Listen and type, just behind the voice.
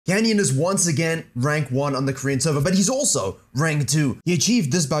Canyon is once again rank 1 on the Korean server, but he's also rank 2. He achieved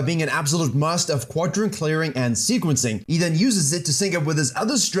this by being an absolute master of quadrant clearing and sequencing. He then uses it to sync up with his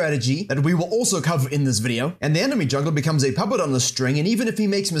other strategy that we will also cover in this video, and the enemy jungler becomes a puppet on the string, and even if he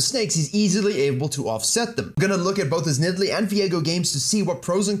makes mistakes, he's easily able to offset them. We're gonna look at both his Nidalee and Viego games to see what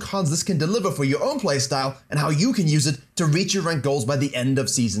pros and cons this can deliver for your own playstyle, and how you can use it to reach your rank goals by the end of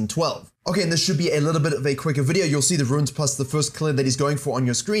Season 12. Okay, and this should be a little bit of a quicker video. You'll see the runes plus the first clear that he's going for on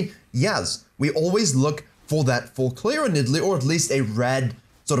your screen. Yes, we always look for that full clear on Nidalee, or at least a red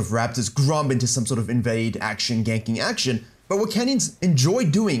sort of Raptors Grump into some sort of invade action, ganking action. But what Canyons enjoy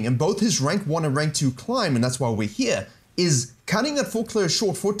doing in both his rank 1 and rank 2 climb, and that's why we're here, is cutting that full clear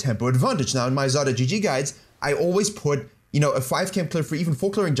short for tempo advantage. Now in my Zada GG guides, I always put, a 5 camp clear for even 4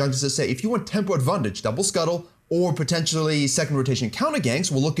 clearing junglers to say, if you want tempo advantage, double scuttle, or potentially second rotation counter ganks,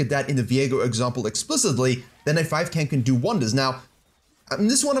 we'll look at that in the Viego example explicitly, then a 5 camp can do wonders. Now, in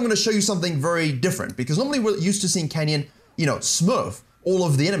this one I'm going to show you something very different, because normally we're used to seeing Canyon, smurf all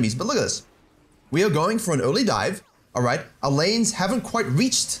of the enemies, but look at this. We are going for an early dive, alright? Our lanes haven't quite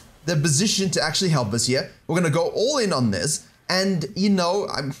reached the position to actually help us here. We're going to go all in on this, and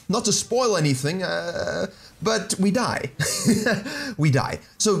I'm not to spoil anything, but we die. We die.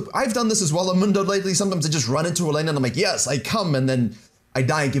 So I've done this as well on Mundo lately. Sometimes I just run into a lane and I'm like, yes, I come, and then I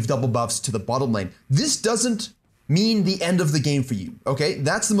die and give double buffs to the bottom lane. This doesn't mean the end of the game for you, okay?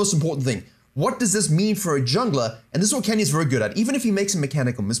 That's the most important thing. What does this mean for a jungler? And this is what Kenny's very good at. Even if he makes a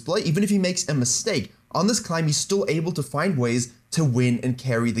mechanical misplay, even if he makes a mistake, on this climb, he's still able to find ways to win and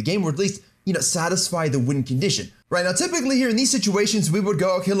carry the game, or at least, satisfy the win condition. Right, now typically here in these situations, we would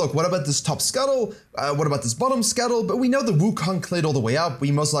go, okay, look, what about this top scuttle? What about this bottom scuttle? But we know the Wukong cleared all the way up.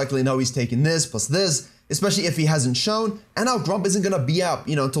 We most likely know he's taken this plus this, especially if he hasn't shown, and our Grump isn't gonna be up,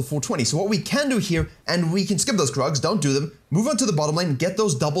 until 420. So what we can do here, and we can skip those Krugs, don't do them, move on to the bottom lane and get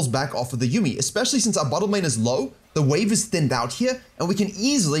those doubles back off of the Yuumi, especially since our bottom lane is low, the wave is thinned out here, and we can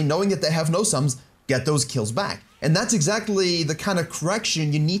easily, knowing that they have no sums, get those kills back. And that's exactly the kind of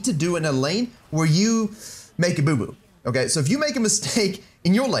correction you need to do in a lane where you make a boo-boo. Okay, so if you make a mistake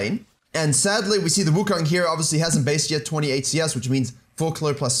in your lane, and sadly we see the Wukong here obviously hasn't based yet 28 CS, which means full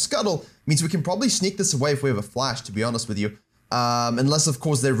clear plus scuttle, means we can probably sneak this away if we have a flash, to be honest with you. Unless of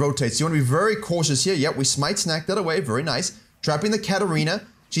course they rotate. So you want to be very cautious here. Yep, we smite snack that away, very nice. Trapping the Katarina,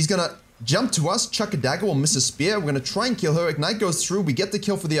 she's gonna jump to us, chuck a dagger, we'll miss a spear, we're gonna try and kill her, Ignite goes through, we get the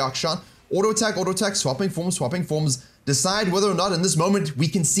kill for the Akshan. Auto attack, swapping forms, decide whether or not in this moment we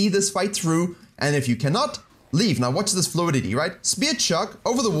can see this fight through, and if you cannot, leave. Now watch this fluidity, right? Spear chuck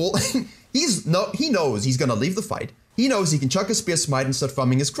over the wall. He knows he's gonna leave the fight. He knows he can chuck a spear smite and start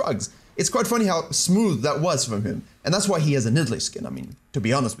farming his Krugs. It's quite funny how smooth that was from him, and that's why he has a Nidalee skin, to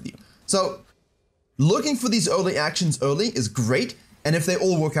be honest with you. So, looking for these early actions early is great, and if they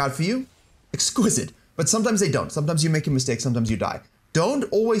all work out for you, exquisite. But sometimes they don't. Sometimes you make a mistake, sometimes you die. Don't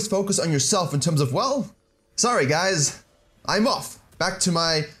always focus on yourself in terms of, well, sorry guys, I'm off. Back to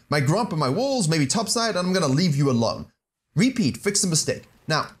my Grump and my walls, maybe topside, and I'm gonna leave you alone. Repeat, fix the mistake.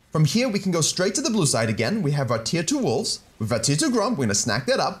 Now, from here we can go straight to the blue side again. We have our tier 2 wolves, we've got tier 2 Grump, we're gonna snack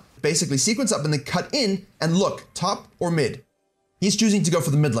that up, basically sequence up and then cut in and look, top or mid. He's choosing to go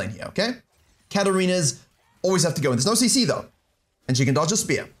for the mid lane here, okay? Katarina's always have to go in. There's no CC though. And she can dodge a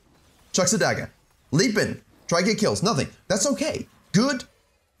spear. Chucks a dagger. Leap in. Try get kills. Nothing. That's okay. Good,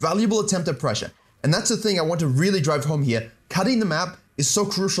 valuable attempt at pressure. And that's the thing I want to really drive home here. Cutting the map is so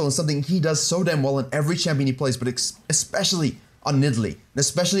crucial and something he does so damn well in every champion he plays, but especially on Nidalee, and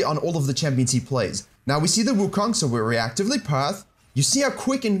especially on all of the champions he plays. Now we see the Wukong, so we're reactively path. You see how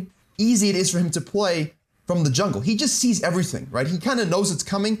quick and easy it is for him to play from the jungle. He just sees everything, right? He kind of knows it's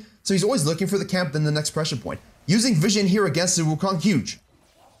coming, so he's always looking for the camp, then the next pressure point. Using vision here against the Wukong, huge.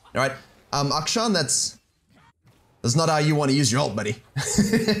 All right, Akshan, that's not how you want to use your ult, buddy.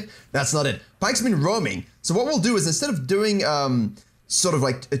 That's not it. Pyke's been roaming. So what we'll do is instead of doing sort of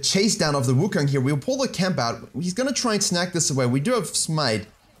like a chase down of the Wukong here, we'll pull the camp out. He's going to try and snack this away. We do have smite.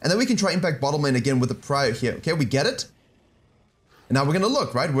 And then we can try impact bottom lane again with the prior here. Okay, we get it. And now we're going to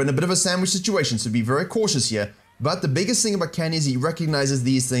look, right? We're in a bit of a sandwich situation, so be very cautious here. But the biggest thing about Kenny is he recognizes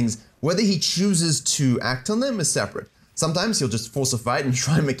these things. Whether he chooses to act on them is separate. Sometimes he'll just force a fight and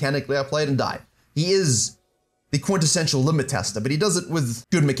try and mechanically outplay it and die. He is the quintessential limit tester, but he does it with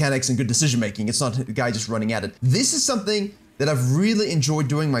good mechanics and good decision making. It's not a guy just running at it. This is something that I've really enjoyed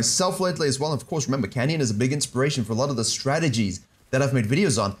doing myself lately as well. And of course, remember, Canyon is a big inspiration for a lot of the strategies that I've made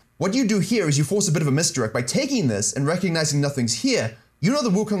videos on. What you do here is you force a bit of a misdirect. By taking this and recognizing nothing's here, you know the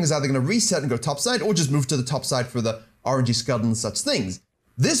Wukong is either going to reset and go topside or just move to the top side for the RNG scuttle and such things.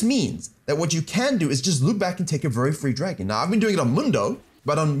 This means that what you can do is just loop back and take a very free dragon. Now, I've been doing it on Mundo,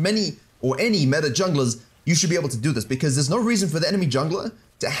 But on many or any meta junglers, you should be able to do this because there's no reason for the enemy jungler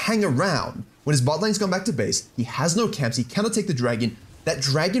to hang around. When his bot lane's gone back to base, he has no camps, he cannot take the dragon. That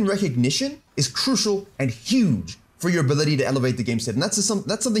dragon recognition is crucial and huge for your ability to elevate the game state. And that's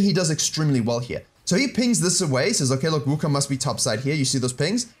something he does extremely well here. So he pings this away, says, okay, look, Wukong must be topside here. You see those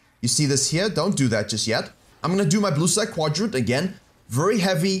pings? You see this here? Don't do that just yet. I'm going to do my blue side quadrant again. Very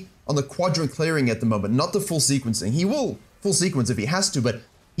heavy on the quadrant clearing at the moment, not the full sequencing. He will full sequence if he has to, but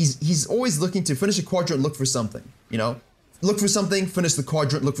he's always looking to finish a quadrant, look for something, you know? Look for something, finish the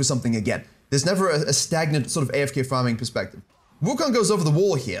quadrant, look for something again. There's never a stagnant sort of AFK farming perspective. Wukong goes over the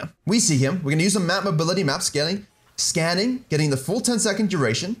wall here. We see him. We're going to use a map mobility, map scanning, getting the full 10-second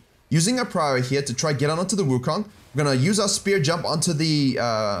duration, using our prior here to try get onto the Wukong. We're going to use our spear jump onto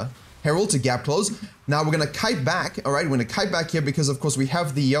the Herald to gap close. Now we're going to kite back. All right, we're going to kite back here because, of course, we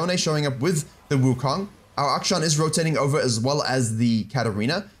have the Yone showing up with the Wukong. Our Akshan is rotating over as well as the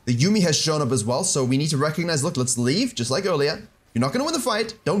Katarina. The Yuumi has shown up as well, so we need to recognize, look, let's leave, just like earlier. You're not going to win the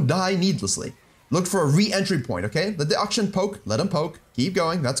fight. Don't die needlessly. Look for a re-entry point, okay? Let the Akshan poke. Let him poke. Keep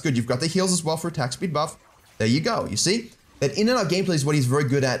going. That's good. You've got the heals as well for attack speed buff. There you go. You see? That in and out gameplay is what he's very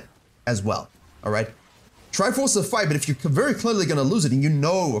good at as well. All right? Try force the fight, but if you're very clearly going to lose it and you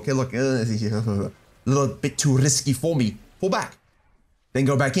know, okay, look, a little bit too risky for me, pull back. Then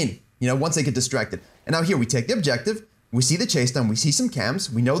go back in, you know, once they get distracted. And now here we take the objective. We see the chase down. We see some camps.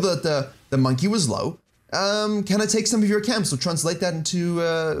 We know that the monkey was low. Can I take some of your camps? So translate that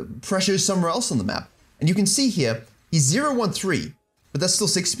into pressure somewhere else on the map. And you can see here, he's 0-1-3, but that's still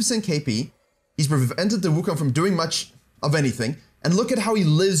 60% KP. He's prevented the Wukong from doing much of anything. And look at how he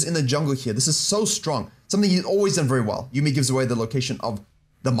lives in the jungle here. This is so strong. Something he's always done very well. Yuumi gives away the location of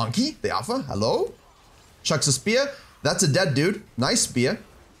the monkey, the alpha. Hello? Chucks a spear. That's a dead dude. Nice spear.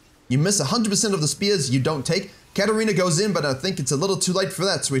 You miss 100% of the spears you don't take. Katarina goes in, but I think it's a little too late for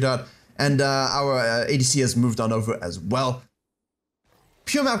that, sweetheart. And our ADC has moved on over as well.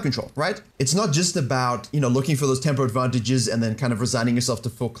 Pure map control, right? It's not just about, you know, looking for those tempo advantages and then kind of resigning yourself to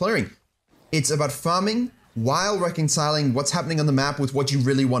full clearing. It's about farming while reconciling what's happening on the map with what you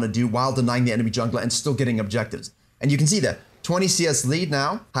really want to do while denying the enemy jungler and still getting objectives. And you can see that 20 CS lead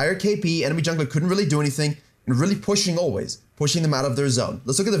now, higher KP, enemy jungler couldn't really do anything, and really pushing always, pushing them out of their zone.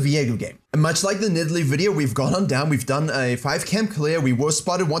 Let's look at the Viego game. And much like the Nidalee video, we've gone on down, we've done a 5 camp clear, we were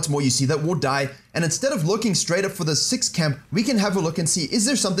spotted once more, you see that we'll die, and instead of looking straight up for the 6 camp, we can have a look and see, is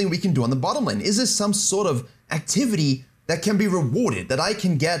there something we can do on the bottom lane? Is there some sort of activity that can be rewarded, that I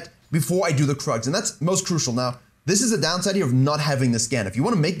can get before I do the Krugs? And that's most crucial. Now, this is a downside here of not having the scanner. If you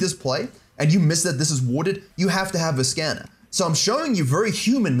want to make this play, and you miss that this is warded, you have to have a scanner. So I'm showing you very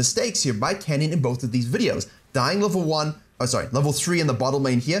human mistakes here by Canyon in both of these videos. Dying level 3 in the bottom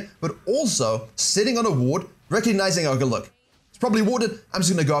lane here, but also sitting on a ward, recognizing, okay, look, it's probably warded, I'm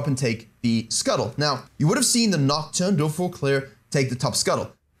just gonna go up and take the scuttle. Now, you would have seen the Nocturne, do a full clear, take the top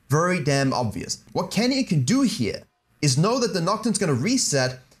scuttle. Very damn obvious. What Canyon can do here is know that the Nocturne's gonna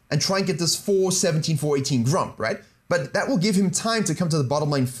reset and try and get this 417, 418 Grump, right? But that will give him time to come to the bottom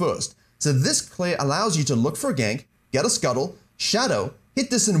lane first. So this clear allows you to look for a gank, get a scuttle, shadow, hit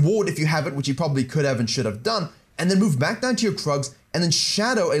this in ward if you have it, which you probably could have and should have done, and then move back down to your Krugs, and then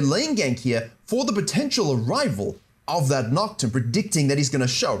shadow a lane gank here for the potential arrival of that Nocturne, predicting that he's going to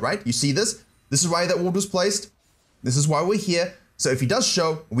show, right? You see this? This is why that ward was placed. This is why we're here. So if he does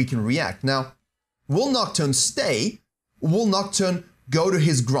show, we can react. Now, will Nocturne stay, or will Nocturne go to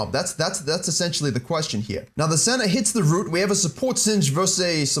his Grump? That's essentially the question here. Now, the center hits the root. We have a support Singe versus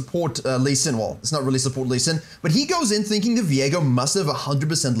a support Lee Sin. Well, it's not really support Lee Sin, but he goes in thinking the Viego must have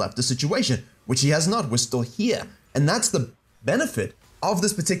 100% left the situation, which he has not. We're still here. And that's the benefit of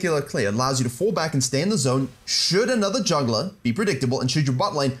this particular clear. It allows you to fall back and stay in the zone should another jungler be predictable and should your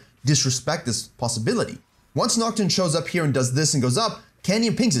bot lane disrespect this possibility. Once Nocturne shows up here and does this and goes up,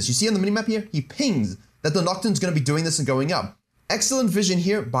 Canyon pings this. You see on the minimap here? He pings that the Nocturne's going to be doing this and going up. Excellent vision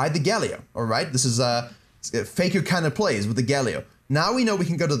here by the Galio, all right? This is Faker kind of plays with the Galio. Now we know we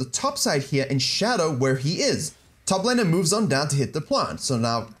can go to the top side here and shadow where he is. Top laner moves on down to hit the plant. So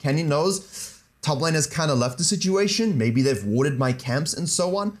now Canyon knows top lane has kind of left the situation. Maybe they've warded my camps and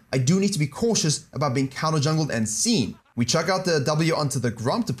so on. I do need to be cautious about being counter jungled and seen. We chuck out the W onto the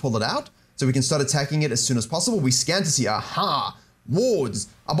Grump to pull it out so we can start attacking it as soon as possible. We scan to see, aha, wards.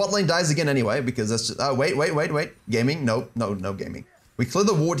 Our bot lane dies again anyway, because that's just, wait. Gaming, no gaming. We clear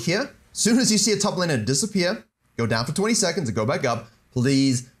the ward here. Soon as you see a top laner disappear, go down for 20 seconds and go back up.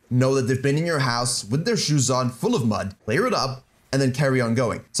 Please know that they've been in your house with their shoes on, full of mud, clear it up, and then carry on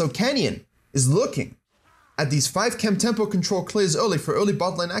going. So Canyon is looking at these 5 camp tempo control clears early for early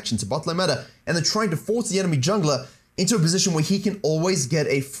bot lane action to bot lane meta, and then trying to force the enemy jungler into a position where he can always get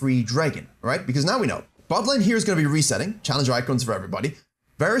a free dragon, right? Because now we know. Bot lane here is going to be resetting, challenger icons for everybody.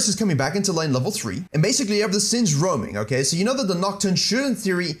 Varus is coming back into lane level 3, and basically you have the Singe roaming, okay? So you know that the Nocturne should, in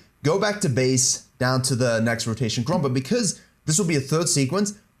theory, go back to base down to the next rotation Gromp, but because this will be a third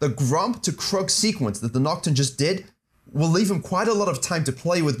sequence, the Gromp to Croak sequence that the Nocturne just did will leave him quite a lot of time to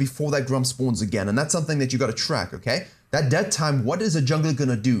play with before that Gromp spawns again, and that's something that you got to track, okay? That dead time, what is a jungler going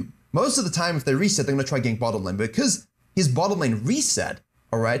to do? Most of the time, if they reset, they're going to try gank bottom lane, because his bottom lane reset,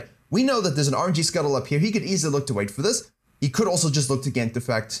 all right, we know that there's an RNG scuttle up here. He could easily look to wait for this. He could also just look to gank the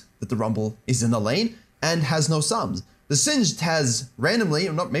fact that the Rumble is in the lane and has no sums. The Singed has randomly,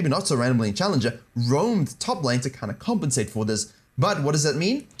 or maybe not so randomly in Challenger, roamed top lane to kind of compensate for this. But what does that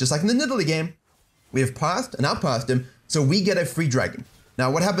mean? Just like in the Nidalee game, we have pathed and outpathed him, so we get a free dragon.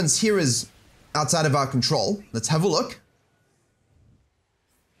 Now what happens here is outside of our control. Let's have a look.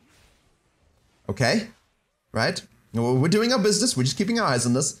 Okay, right? We're doing our business. We're just keeping our eyes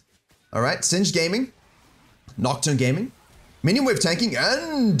on this. All right, Singed Gaming, Nocturne Gaming, Minion Wave tanking,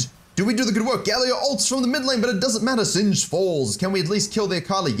 and do we do the good work? Galio ults from the mid lane, but it doesn't matter. Singed falls. Can we at least kill the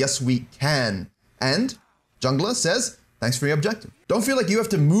Akali? Yes, we can. And Jungler says, thanks for your objective. Don't feel like you have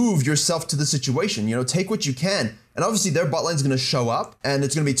to move yourself to the situation. You know, take what you can. And obviously their bot lane's going to show up, and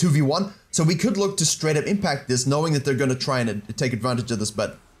it's going to be 2v1. So we could look to straight up impact this, knowing that they're going to try and take advantage of this,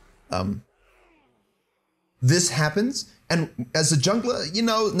 but this happens, and as a jungler, you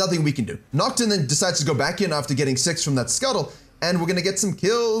know, nothing we can do. Nocturne then decides to go back in after getting 6 from that scuttle, and we're gonna get some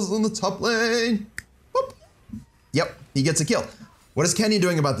kills on the top lane. Whoop. Yep, he gets a kill. What is Canyon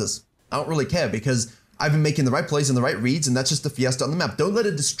doing about this? I don't really care, because I've been making the right plays and the right reads, and that's just the fiesta on the map. Don't let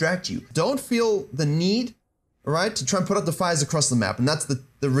it distract you. Don't feel the need, all right, to try and put out the fires across the map, and that's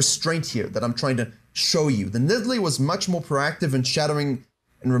the restraint here that I'm trying to show you. The Nidalee was much more proactive in shadowing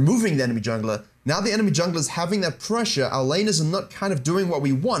and removing the enemy jungler. Now the enemy jungler is having that pressure. Our laners are not kind of doing what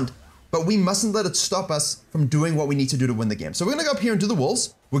we want, but we mustn't let it stop us from doing what we need to do to win the game. So we're gonna go up here and do the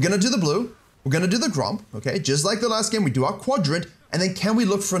wolves. We're gonna do the blue. We're gonna do the Gromp, okay? Just like the last game, we do our quadrant, and then can we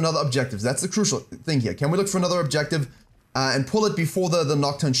look for another objective? That's the crucial thing here. Can we look for another objective and pull it before the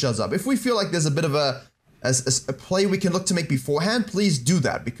Nocturne shows up? If we feel like there's a bit of a play we can look to make beforehand, please do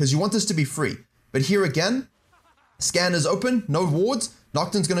that, because you want this to be free. But here again, scan is open, no wards.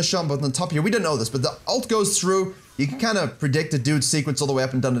 Nocturne's going to show up on the top here. We don't know this, but the ult goes through. You can kind of predict a dude's sequence all the way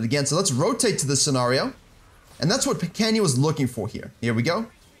up and done it again. So let's rotate to this scenario. And that's what Canyon was looking for here. Here we go.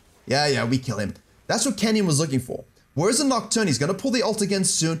 Yeah, we kill him. That's what Canyon was looking for. Where's the Nocturne? He's going to pull the ult again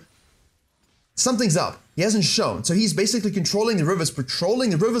soon. Something's up. He hasn't shown. So he's basically controlling the rivers,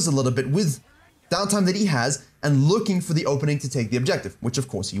 patrolling the rivers a little bit with downtime that he has, and looking for the opening to take the objective, which of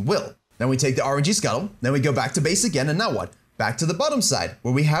course he will. Then we take the RNG scuttle. Then we go back to base again, and now what? Back to the bottom side,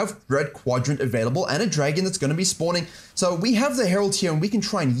 where we have red quadrant available and a dragon that's going to be spawning. So we have the herald here, and we can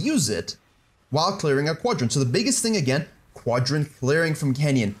try and use it while clearing our quadrant. So the biggest thing again, quadrant clearing from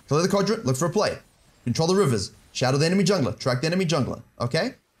Canyon. Clear the quadrant, look for a play. Control the rivers, shadow the enemy jungler, track the enemy jungler,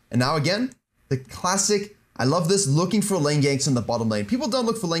 okay? And now again, the classic, I love this, looking for lane ganks in the bottom lane. People don't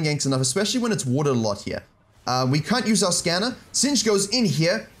look for lane ganks enough, especially when it's watered a lot here. We can't use our scanner. Singe goes in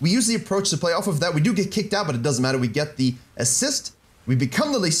here. We use the approach to play off of that. We do get kicked out, but it doesn't matter. We get the assist. We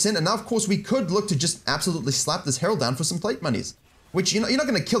become the Lee Sin, and now, of course, we could look to just absolutely slap this Herald down for some plate monies. Which, you know, you're not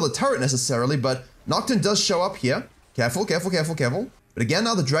going to kill the turret necessarily, but Nocturne does show up here. Careful, careful, careful, careful. But again,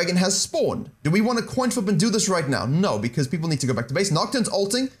 now the dragon has spawned. Do we want to coin flip and do this right now? No, because people need to go back to base. Nocturne's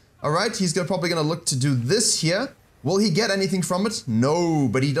ulting. All right, he's probably going to look to do this here. Will he get anything from it? No,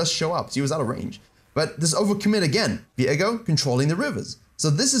 but he does show up. So he was out of range. But this overcommit again, Viego controlling the rivers. So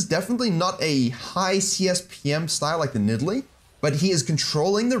this is definitely not a high CSPM style like the Nidalee, but he is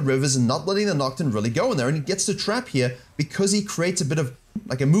controlling the rivers and not letting the Nocturne really go in there. And he gets to trap here because he creates a bit of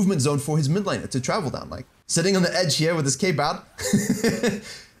like a movement zone for his mid laner to travel down. Like sitting on the edge here with his cape out.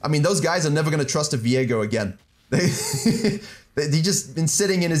 I mean, those guys are never going to trust a Viego again. They just been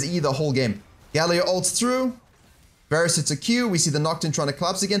sitting in his E the whole game. Galio ults through. Varus hits a Q. We see the Nocturne trying to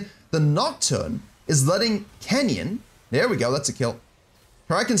collapse again. The Nocturne is letting Canyon, there we go, that's a kill.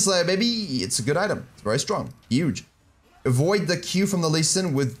 Kraken Slayer, baby, it's a good item. It's very strong, huge. Avoid the Q from the Lee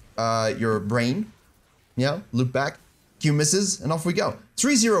Sin with your brain. Yeah, loop back, Q misses, and off we go.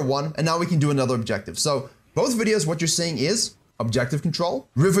 3-0-1, and now we can do another objective. So both videos, what you're seeing is objective control,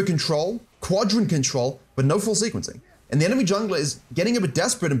 river control, quadrant control, but no full sequencing. And the enemy jungler is getting a bit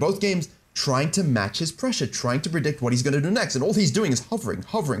desperate in both games, trying to match his pressure, trying to predict what he's going to do next. And all he's doing is hovering,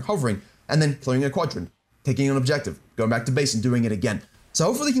 hovering, hovering, and then clearing a quadrant, taking an objective, going back to base and doing it again. So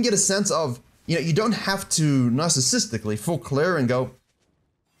hopefully you can get a sense of, you know, you don't have to narcissistically full clear and go,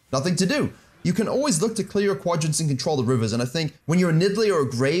 nothing to do. you can always look to clear your quadrants and control the rivers. And I think when you're a Nidalee or a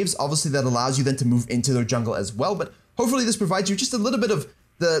Graves, obviously that allows you then to move into their jungle as well. But hopefully this provides you just a little bit of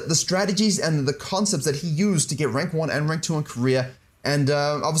the strategies and the concepts that he used to get rank 1 and rank 2 in Korea. And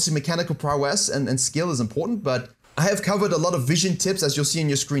obviously mechanical prowess and skill is important, but I have covered a lot of vision tips, as you'll see on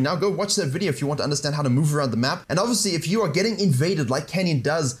your screen now. Go watch that video if you want to understand how to move around the map. And obviously, if you are getting invaded like Canyon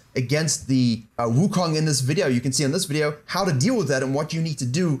does against the Wukong in this video, you can see in this video how to deal with that and what you need to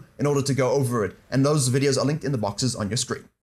do in order to go over it. And those videos are linked in the boxes on your screen.